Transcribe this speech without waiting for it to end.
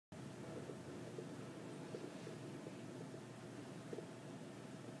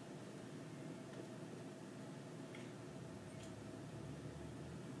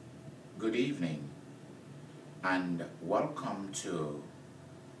Good evening and welcome to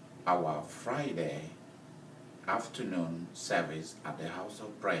our Friday afternoon service at the House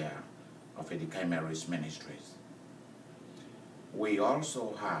of Prayer of Idika Imeri's Ministries. We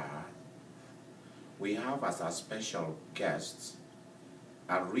have as our special guests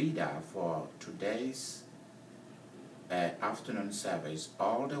a reader for today's afternoon service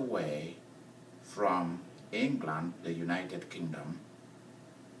all the way from England, the United Kingdom.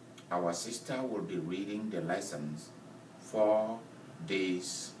 Our sister will be reading the lessons for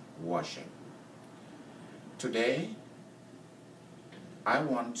this worship. Today,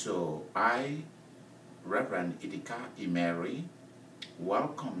 Reverend Idika Imeri,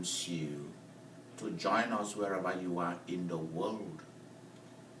 welcomes you to join us wherever you are in the world.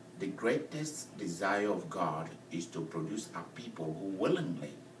 The greatest desire of God is to produce a people who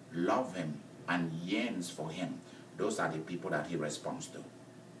willingly love Him and yearns for Him. Those are the people that He responds to.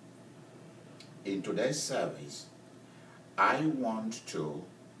 In today's service, I want to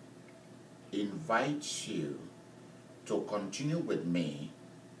invite you to continue with me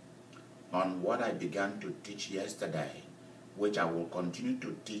on what I began to teach yesterday, which I will continue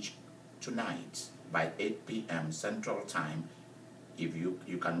to teach tonight by 8 p.m. Central Time. If you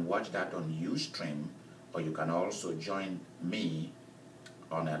can watch that on Ustream, or you can also join me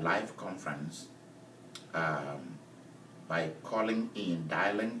on a live conference by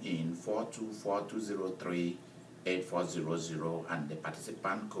dialing in 424-203-8400, and the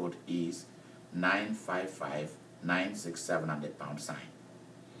participant code is 955967 and the pound sign.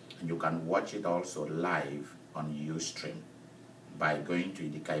 And you can watch it also live on Ustream by going to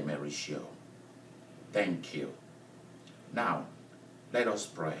Idika Imeri Show. Thank you. Now, let us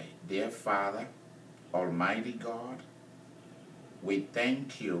pray. Dear Father, Almighty God, we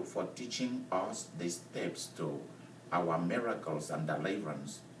thank you for teaching us the steps to our miracles and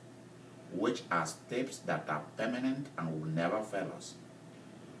deliverance, which are steps that are permanent and will never fail us.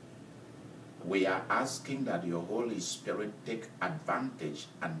 We are asking that your Holy Spirit take advantage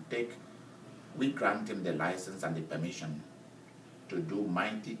and we grant him the license and the permission to do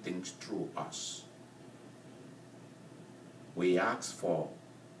mighty things through us. We ask for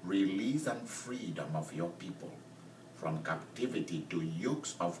release and freedom of your people from captivity to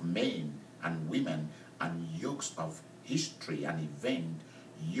yokes of men and women and yokes of history and event,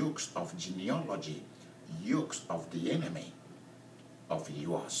 yokes of genealogy, yokes of the enemy of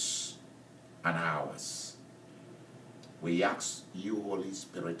yours and ours. We ask you, Holy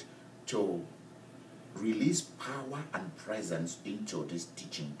Spirit, to release power and presence into this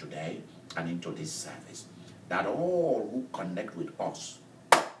teaching today and into this service, that all who connect with us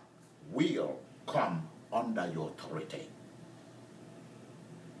will come under your authority.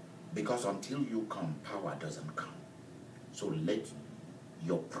 Because until you come, power doesn't come. So let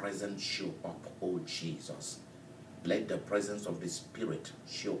your presence show up, oh Jesus. Let the presence of the Spirit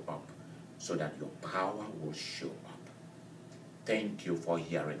show up so that your power will show up. Thank you for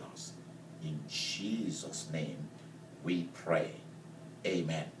hearing us. In Jesus' name we pray.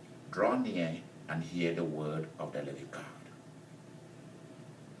 Amen. Draw near and hear the word of the living God.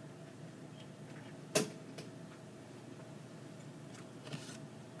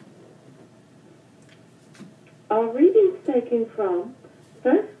 Our reading is taken from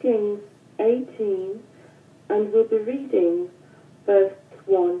 1 Kings 18, and we'll be reading verse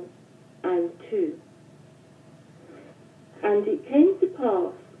 1 and 2. And it came to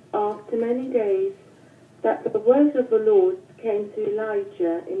pass after many days that the word of the Lord came to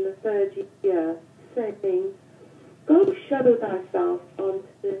Elijah in the 3rd year, saying, Go show thyself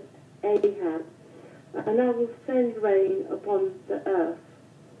unto Ahab, and I will send rain upon the earth.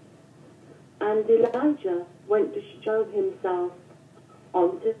 And Elijah went to show himself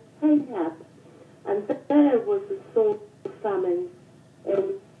unto Ahab, and there was a sore famine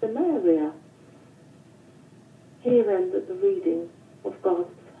in Samaria. Here ended the reading of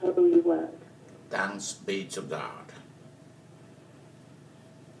God's holy word. Thanks be to God.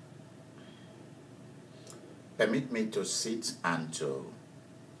 Permit me to sit and to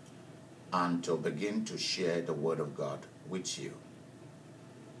begin to share the word of God with you.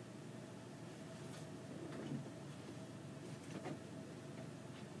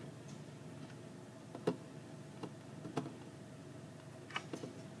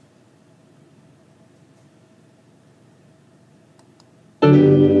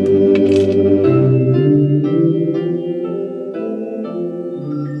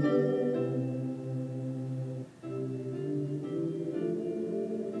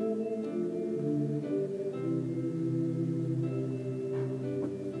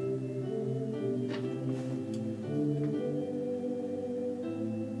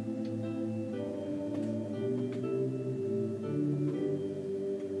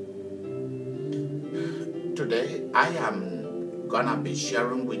 Today, I am gonna be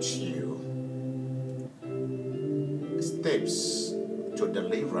sharing with you steps to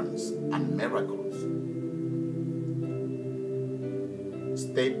deliverance and miracles.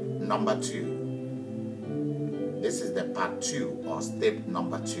 Step number 2. This is the part 2 or step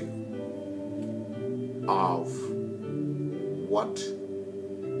number 2 of what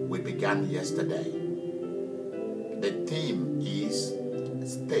we began yesterday. The theme is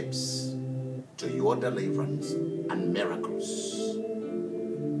steps to your deliverance and miracles.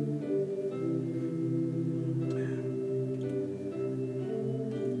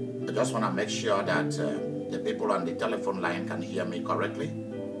 I just want to make sure that the people on the telephone line can hear me correctly.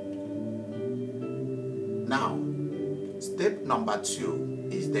 Now, step number 2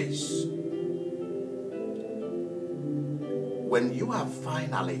 is this. When you have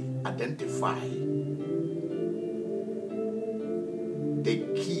finally identified the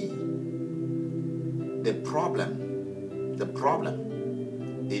key, the problem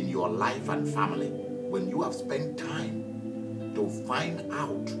in your life and family, when you have spent time to find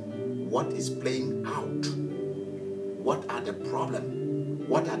out what is playing out, what are the problems,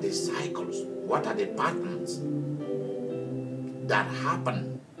 what are the cycles, what are the patterns that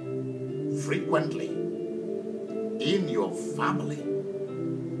happen frequently in your family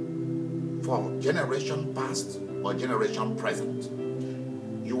for generation past or generation present.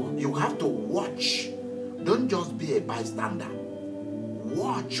 You have to watch. Don't just be a bystander.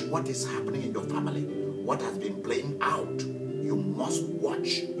 Watch what is happening in your family, what has been playing out. You must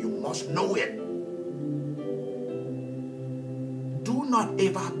watch. You must know it. Do not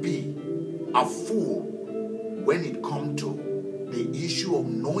ever be a fool when it comes to the issue of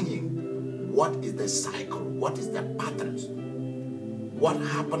knowing what is the cycle, what is the patterns, what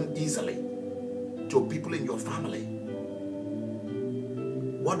happened easily to people in your family.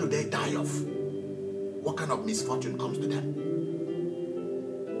 What do they die of? What kind of misfortune comes to them?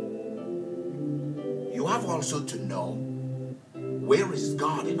 You have also to know, where is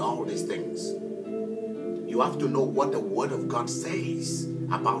God in all these things? You have to know what the Word of God says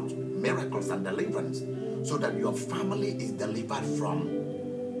about miracles and deliverance, so that your family is delivered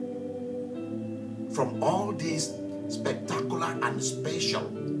from all these spectacular and special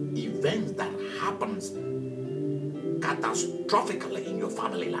events that happens catastrophically in your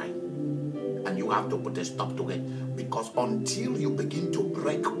family life. And you have to put a stop to it, because until you begin to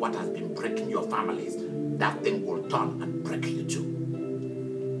break what has been breaking your families, that thing will turn and break you too.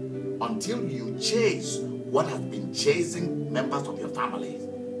 Until you chase what has been chasing members of your families,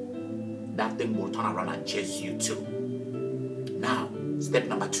 that thing will turn around and chase you too. Now, step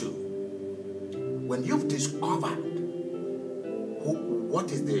number 2. When you've discovered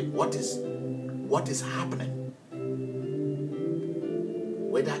what is happening,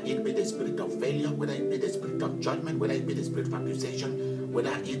 whether it be the spirit of failure, whether it be the spirit of judgment, whether it be the spirit of accusation,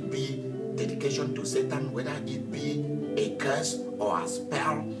 whether it be dedication to Satan, whether it be a curse or a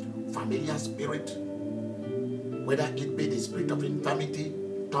spell, familiar spirit, whether it be the spirit of infirmity,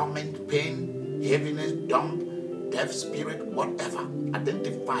 torment, pain, heaviness, dump, deaf spirit, whatever.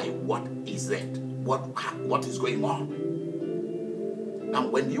 Identify what is it, what is going on. Now,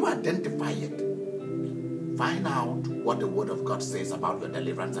 when you identify it, find out what the Word of God says about your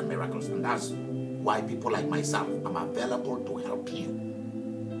deliverance and miracles. And that's why people like myself, I'm available to help you.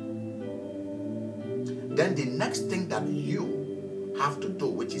 Then the next thing that you have to do,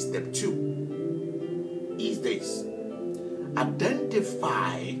 which is step 2, is this.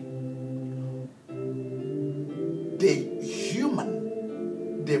 Identify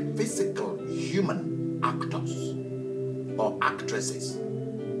the physical human actors or actresses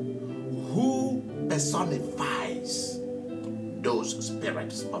who personifies those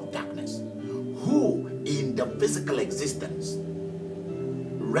spirits of darkness, who in the physical existence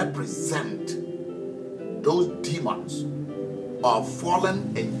represent those demons or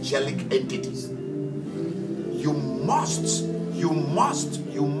fallen angelic entities. You must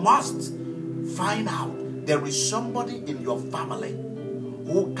find out there is somebody in your family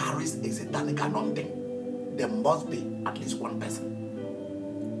who carries a satanic anointing. There must be at least one person.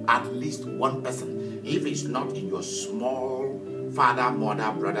 At least one person. If it's not in your small father,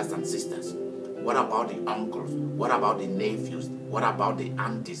 mother, brothers and sisters, what about the uncles? What about the nephews? What about the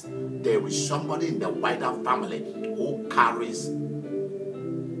aunties? There is somebody in the wider family who carries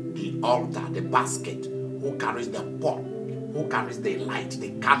the altar, the basket, who carries the pot, who carries the light,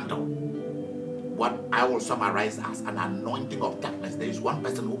 the candle. What I will summarize as an anointing of darkness. There is one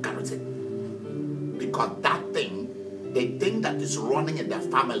person who carries it. Because that thing, the thing that is running in the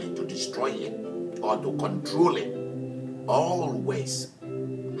family to destroy it or to control it, always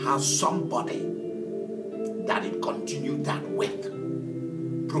has somebody that it continued that with.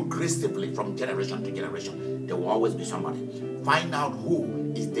 Progressively from generation to generation, there will always be somebody. Find out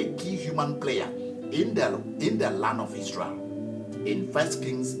who is the key human player in the land of Israel. In 1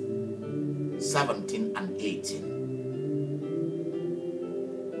 Kings 17 and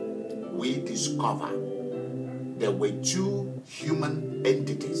 18, we discover there were two human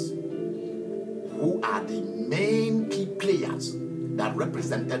entities who are the main key players that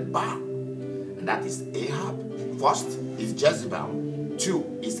represented Baal. And that is Ahab. First is Jezebel. Two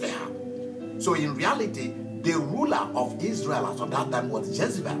is Ahab. So in reality, the ruler of Israel at that time was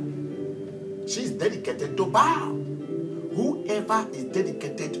Jezebel. She is dedicated to Baal. Whoever is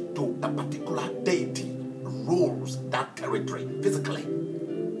dedicated to a particular deity rules that territory physically.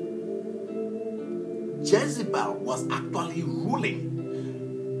 Jezebel was actually ruling.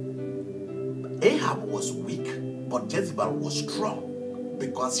 Ahab was weak, but Jezebel was strong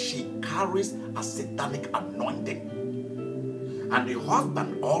because she carries a satanic anointing. And the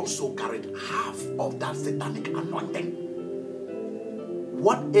husband also carried half of that satanic anointing.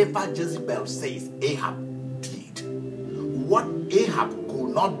 Whatever Jezebel says Ahab did, what Ahab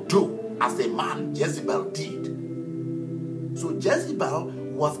could not do as a man, Jezebel did. So Jezebel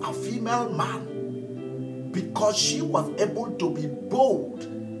was a female man because she was able to be bold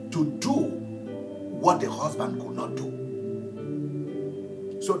to do what the husband could not do.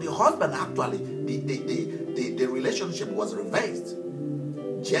 So the husband actually, the relationship was reversed.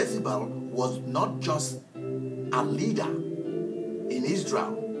 Jezebel was not just a leader in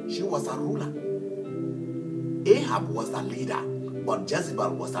Israel, she was a ruler. Ahab was a leader, but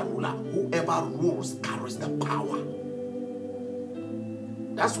Jezebel was a ruler. Whoever rules carries the power.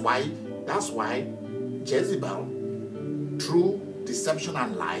 That's why Jezebel, through deception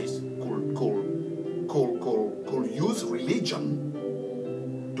and lies, could use religion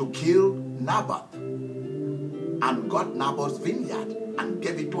to kill Naboth, and got Naboth's vineyard and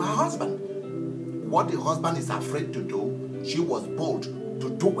gave it to her husband. What the husband is afraid to do, she was bold to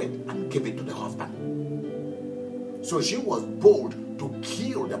do it and give it to the husband. So she was bold to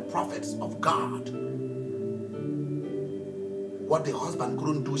kill the prophets of God. What the husband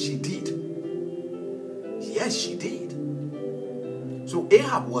couldn't do, she did. Yes, she did. So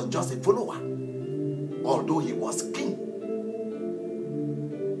Ahab was just a follower, although he was king.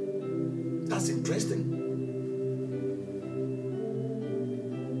 That's interesting.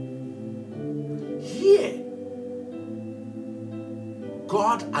 Here,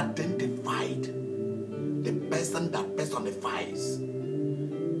 God identified the person that personifies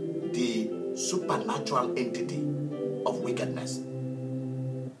the supernatural entity of wickedness.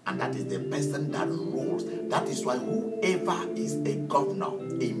 And that is the person that rules. That is why whoever is a governor,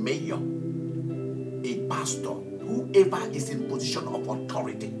 a mayor, a pastor, whoever is in position of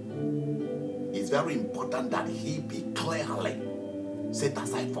authority, it's very important that he be clearly set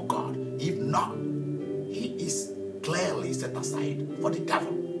aside for God. If not, he is clearly set aside for the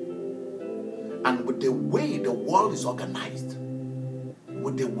devil. And with the way the world is organized,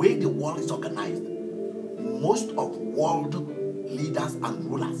 most of world leaders and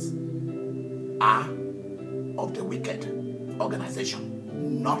rulers are of the wicked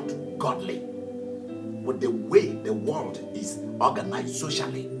organization, not godly. With the way the world is organized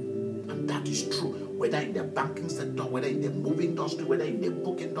socially, and that is true, whether in the banking sector, whether in the movie industry, whether in the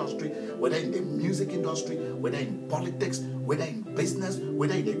book industry, whether in the music industry, whether in politics, whether in business,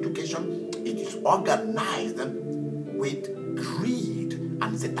 whether in education, it is organized with greed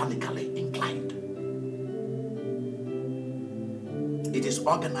and satanically inclined. It is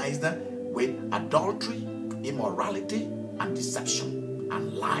organized with adultery, immorality, and deception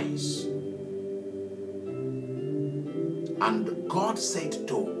and lies. And God said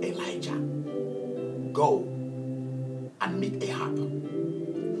to Elijah, go and meet Ahab.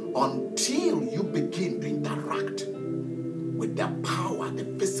 Until you begin to interact with the power, the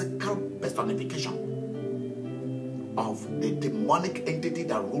physical personification of the demonic entity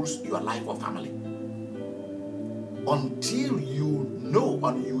that rules your life or family. Until you know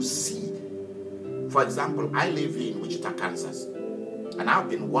and you see. For example, I live in Wichita, Kansas, and I've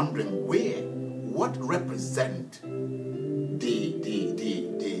been wondering what represent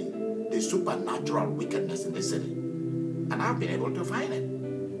the supernatural wickedness in the city. And I've been able to find it.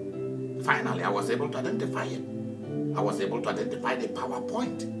 Finally, I was able to identify it. I was able to identify the power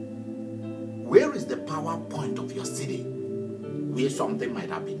point. Where is the power point of your city? Where something might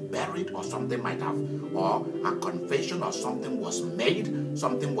have been buried, or something might have, or a confession or something was made,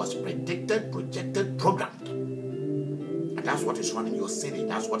 something was predicted, projected, programmed. And that's what is running your city.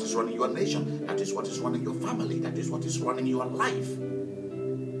 That's what is running your nation. That is what is running your family. That is what is running your life.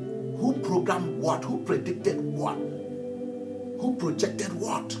 Who programmed what? Who predicted what? Who projected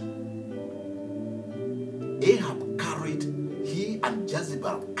what? Ahab carried, he and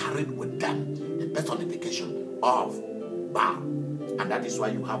Jezebel carried with them the personification of Baal. And that is why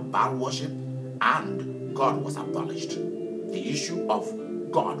you have Baal worship, and God was abolished. The issue of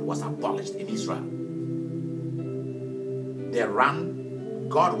God was abolished in Israel. They ran,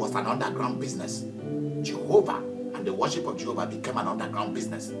 God was an underground business. Jehovah and the worship of Jehovah became an underground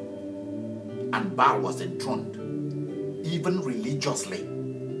business. And Baal was enthroned, even religiously.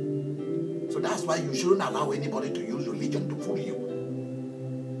 So that's why you shouldn't allow anybody to use religion to fool you.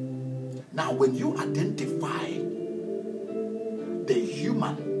 Now, when you identify the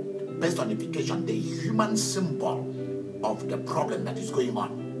human personification, the human symbol of the problem that is going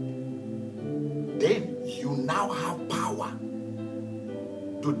on, then you now have power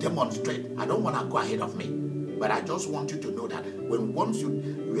to demonstrate. I don't want to go ahead of me, but I just want you to know that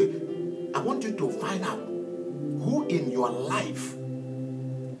I want you to find out who in your life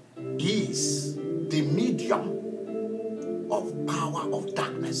is the medium of power of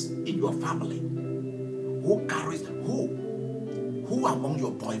darkness in your family. Who carries who among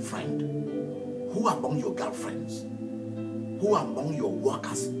your boyfriend, who among your girlfriends, who among your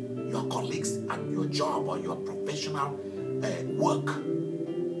workers, your colleagues at your job or your professional work,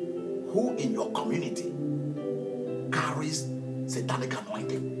 who in your community carries satanic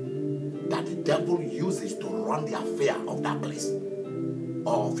anointing that the devil uses to run the affair of that place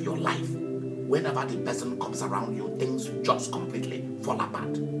or of your life. Whenever the person comes around you, things just completely fall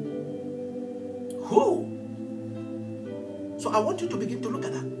apart. Who? So I want you to begin to look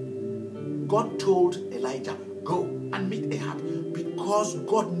at that. God told Elijah, go and meet Ahab, because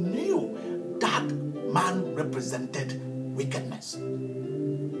God knew that man represented wickedness.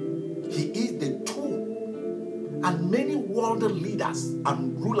 He is the tool, and many world leaders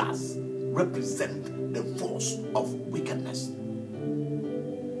and rulers represent the force of wickedness.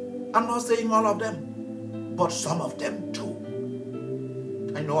 I'm not saying all of them, but some of them too.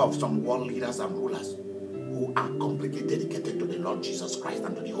 I know of some world leaders and rulers who are completely dedicated to the Lord Jesus Christ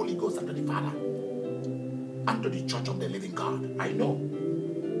and to the Holy Ghost and to the Father and to the Church of the Living God. I know.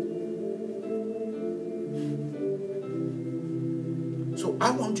 So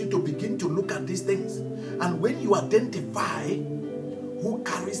I want you to begin to look at these things. And when you identify who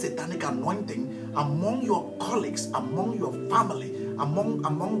carries satanic anointing among your colleagues, among your family,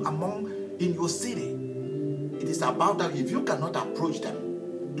 among in your city, it is about that. If you cannot approach them,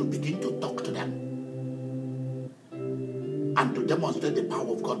 to begin to talk to them and to demonstrate the power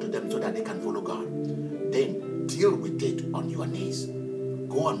of God to them so that they can follow God, then deal with it on your knees.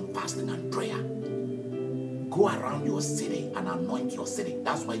 Go on fasting and prayer. Go around your city and anoint your city.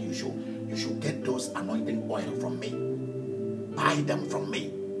 That's why you should get those anointing oil from me. Buy them from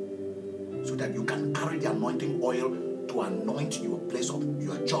me so that you can carry the anointing oil to anoint your place of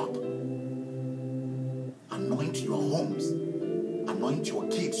your job, anoint your homes, anoint your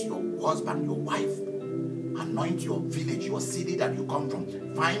kids, your husband, your wife, anoint your village, your city that you come from.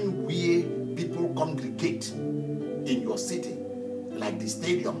 Find where people congregate in your city, like the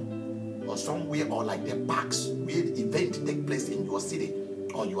stadium or somewhere, or like the parks where the event take place in your city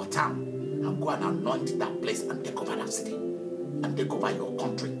or your town, and go and anoint that place and take over that city and take over your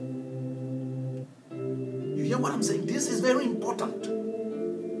country. You hear what I'm saying? This is very important.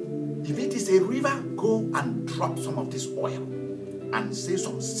 If it is a river, go and drop some of this oil and say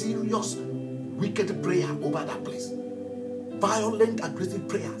some serious wicked prayer over that place. Violent, aggressive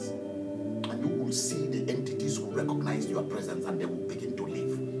prayers. And you will see the entities will recognize your presence and they will begin to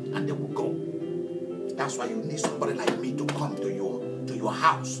leave and they will go. That's why you need somebody like me to come to your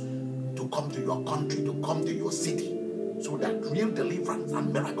house, to come to your country, to come to your city, so that real deliverance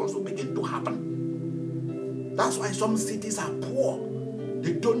and miracles will begin to happen. That's why some cities are poor.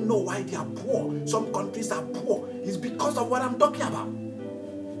 They don't know why they are poor. Some countries are poor. It's because of what I'm talking about.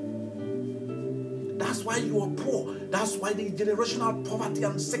 That's why you are poor. That's why the generational poverty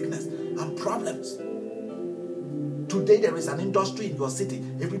and sickness and problems. Today there is an industry in your city.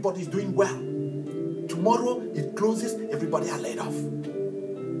 Everybody is doing well. Tomorrow it closes. Everybody are laid off.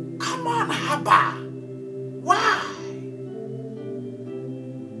 Come on, Haba. Why?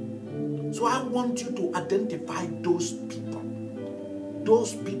 So I want you to identify those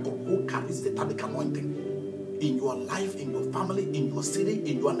people who carry satanic anointing in your life, in your family, in your city,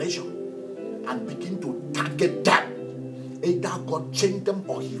 in your nation, and begin to target them. Either God change them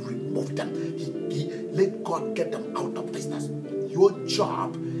or He remove them. He let God get them out of business. Your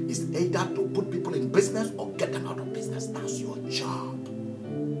job is either to put people in business or get them out of business. That's your job.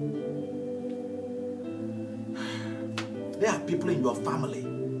 There are people in your family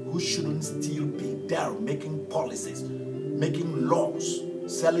who shouldn't still be there making policies, making laws,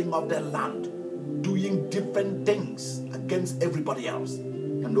 selling of their land, doing different things against everybody else,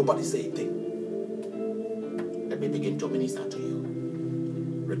 and nobody say a thing. Let me begin to minister to you.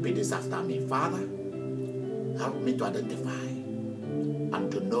 Repeat this after me. Father, help me to identify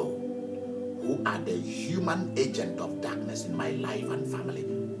and to know who are the human agent of darkness in my life and family.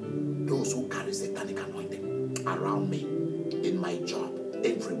 Those who carry satanic anointing around me, in my job,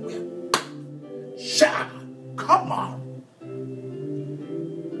 everywhere. Shout! Come on!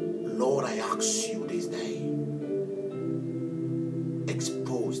 Lord, I ask you this day,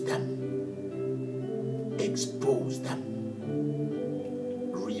 expose them. Expose them.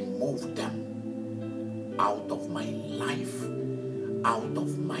 Remove them out of my life, out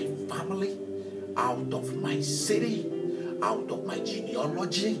of my family, out of my city, out of my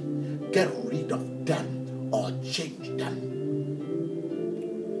genealogy. Get rid of them or change them.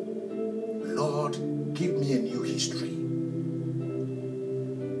 Lord, give me a new history.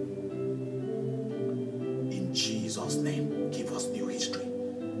 In Jesus' name, give us new history.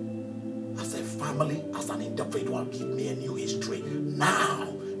 As a family, as an individual, give me a new history. Now.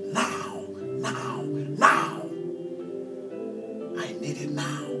 I need it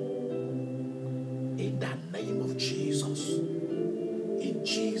now. In the name of Jesus. In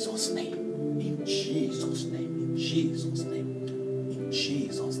Jesus' name. In Jesus' name. In Jesus' name. In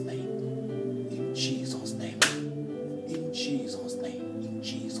Jesus' name. In Jesus' name. In Jesus' name. In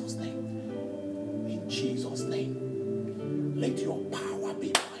Jesus' name. In Jesus' name. Let your power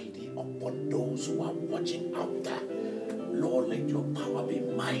be mighty upon those who are watching out there. Lord, let your power be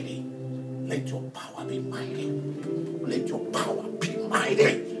mighty. Let your power be mighty. Let your power be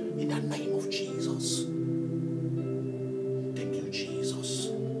mighty. In the name of Jesus. Thank you, Jesus.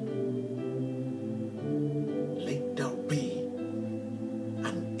 Let there be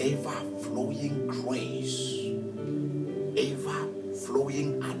an ever-flowing grace,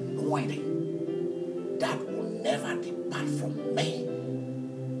 ever-flowing anointing that will never depart from me.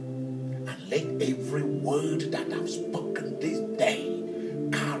 And let every word that I've spoken this day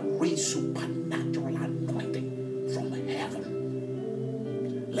carry supernatural anointing from heaven.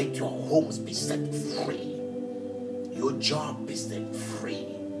 Let your homes be set free. Your job be set free.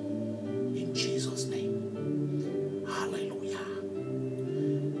 In Jesus' name. Hallelujah.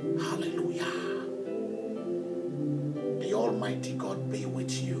 Hallelujah. The Almighty God be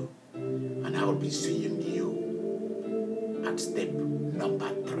with you. And I will be seeing you at step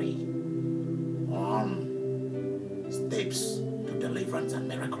number 3 on steps to deliverance and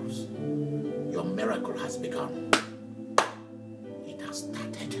miracles. Your miracle has begun. It has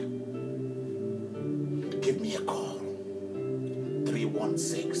started. Give me a call.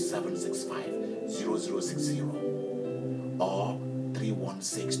 316-765-0060 or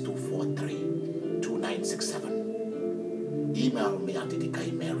 316-243-2967. Email me at Idika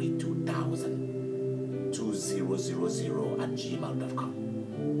Imeri 2000@gmail.com.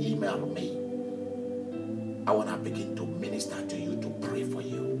 Email me. I want to begin to minister to you, to pray for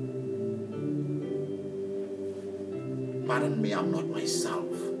you. Pardon me, I'm not myself.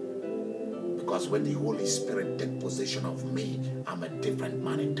 Because when the Holy Spirit takes possession of me, I'm a different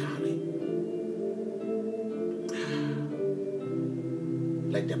man entirely.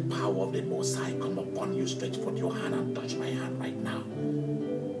 Let the power of the Most High come upon you. Stretch forth your hand and touch my hand right now.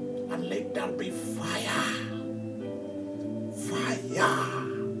 And let there be fire. Fire.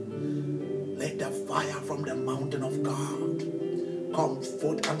 Let the fire from the mountain of God come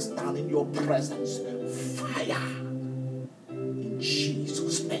forth and stand in your presence. Fire. In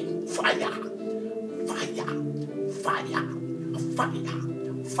Jesus' name. Fire. Fire. Fire. Fire.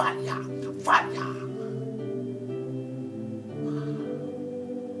 Fire. Fire.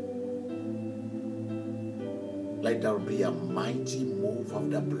 Let there be a mighty move of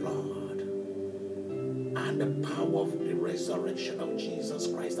the blood and the power of the resurrection of Jesus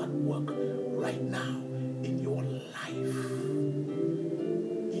Christ at work right now in your life.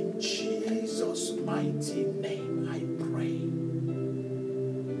 In Jesus' mighty name I pray.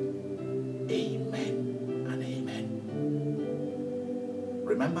 Amen and amen.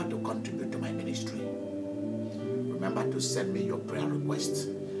 Remember to contribute to my ministry. Remember to send me your prayer requests,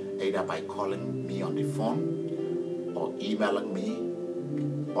 either by calling me on the phone or emailing me,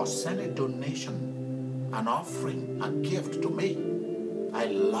 or send a donation, an offering, a gift to me. I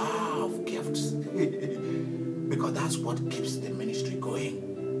love gifts because that's what keeps the ministry going.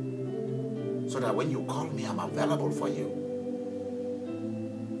 So that when you call me, I'm available for you.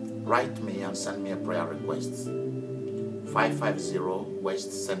 Write me and send me a prayer request. 550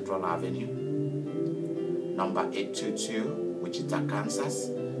 West Central Avenue, number 822, Wichita, Kansas,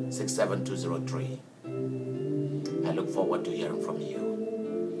 67203. I look forward to hearing from you.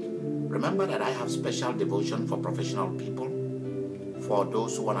 Remember that I have special devotion for professional people, for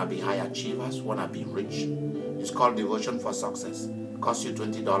those who want to be high achievers, want to be rich. It's called Devotion for Success. It costs you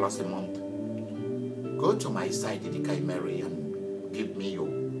 $20 a month. Go to my site, Idika Imeri, and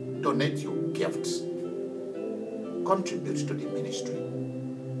donate your gifts. Contribute to the ministry.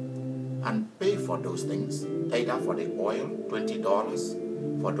 And pay for those things, either for the oil,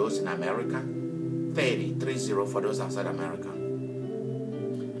 $20 for those in America, 30 for those outside America.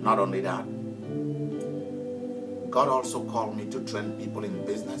 Not only that, God also called me to train people in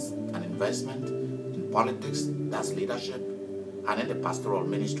business and investment, in politics, that's leadership, and in the pastoral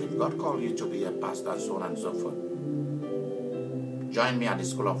ministry. God called you to be a pastor, so on and so forth. Join me at the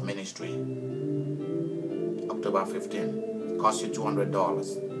School of Ministry, October 15. Costs you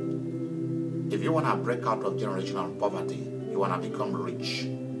 $200. If you want to break out of generational poverty, you want to become rich,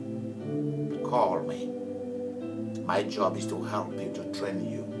 call me. My job is to help you, to train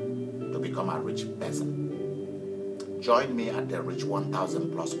you to become a rich person. Join me at the Rich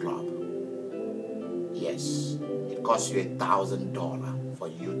 1000 Plus Club. Yes, it costs you $1,000 for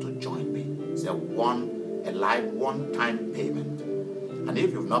you to join me. It's a live one-time payment. And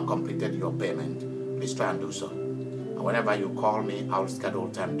if you've not completed your payment, please try and do so. And whenever you call me, I'll schedule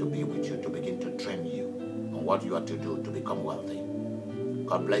time to be with you to begin to train you on what you are to do to become wealthy.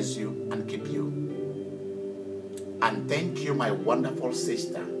 God bless you and keep you. And thank you, my wonderful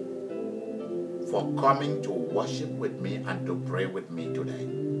sister, for coming to worship with me and to pray with me today.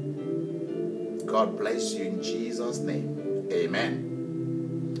 God bless you in Jesus' name. Amen.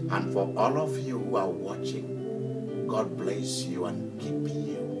 And for all of you who are watching, God bless you and keep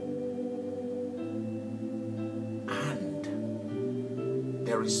you. And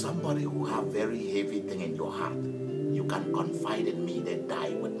there is somebody who have very heavy thing in your heart. You can confide in me, they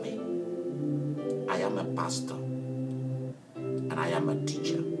die with me. I am a pastor. And I am a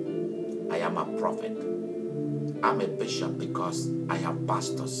teacher. I am a prophet. I'm a bishop because I have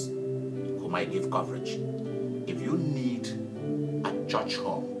pastors whom I give coverage. If you need a church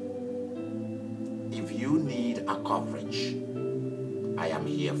home, if you need a coverage, I am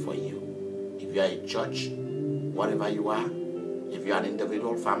here for you. If you are a church, whatever you are, if you are an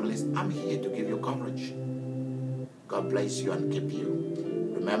individual, families, I'm here to give you coverage. God bless you and keep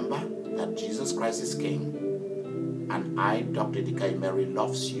you. Remember that Jesus Christ is King, and I, Dr. Idika Imeri,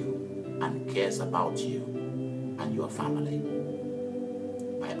 loves you and cares about you and your family.